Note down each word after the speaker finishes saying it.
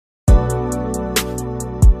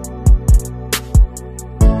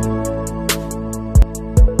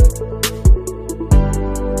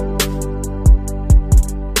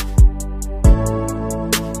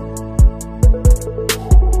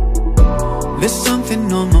There's something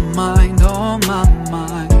on my mind, on my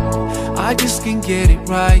mind. I just can't get it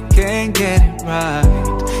right, can't get it right.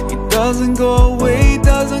 It doesn't go away,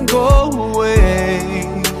 doesn't go away.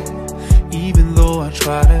 Even though I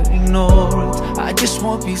try to ignore it, I just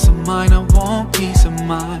want peace of mind, I want peace of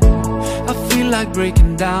mind. I feel like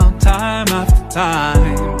breaking down time after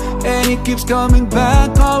time, and it keeps coming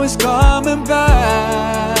back, always coming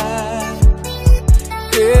back.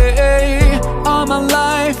 Hey, all my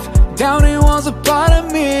life, doubting was a part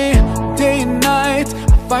of me. Day and night,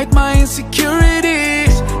 I fight my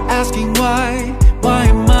insecurities, asking why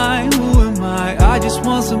am I, who am I just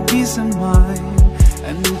want some peace of mind.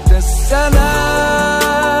 Antassalam,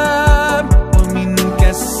 wa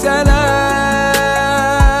minka salam.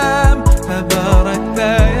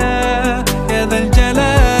 Tabarakta ya dhal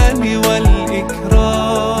jalali wal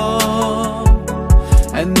ikram.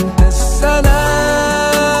 Antassalam,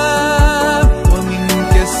 wa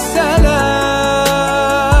minka salam.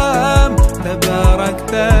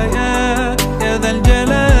 Tabarakta ya dhal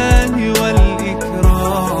jalali wal ikram.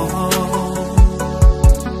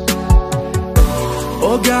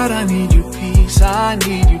 Oh God, I need your peace, I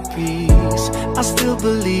need your peace. I still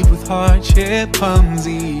believe with hardship comes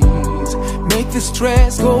ease. Make the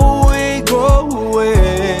stress go away, go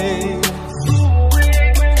away.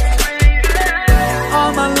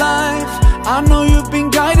 All my life, I know you've been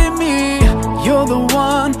guiding me. You're the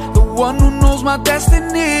one who knows my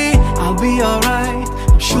destiny. I'll be alright,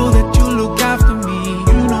 I'm sure that you'll look after me.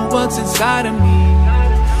 You know what's inside of me.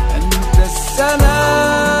 And the salam,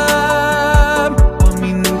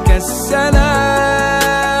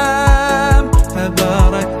 السلام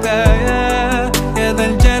تباركت يا ذا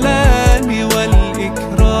الجلال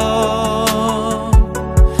والإكرام.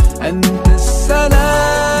 أنت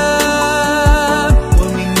السلام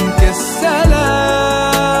ومنك السلام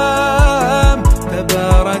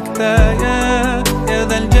تباركت يا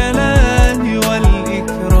ذا الجلال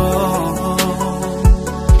والإكرام.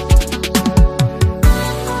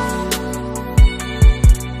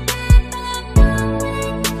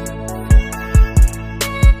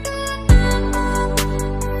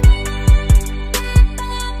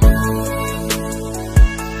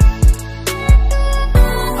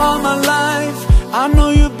 All my life, I know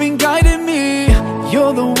you've been guiding me.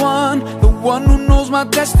 You're the one who knows my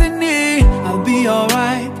destiny. I'll be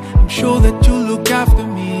alright, I'm sure that you'll look after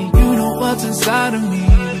me. You know what's inside of me.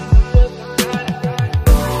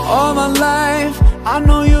 All my life, I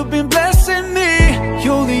know you've been blessing me.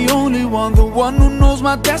 You're the only one who knows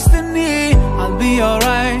my destiny. I'll be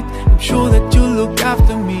alright, I'm sure that you'll look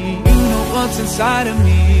after me. You know what's inside of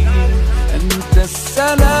me. And the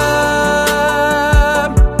salam.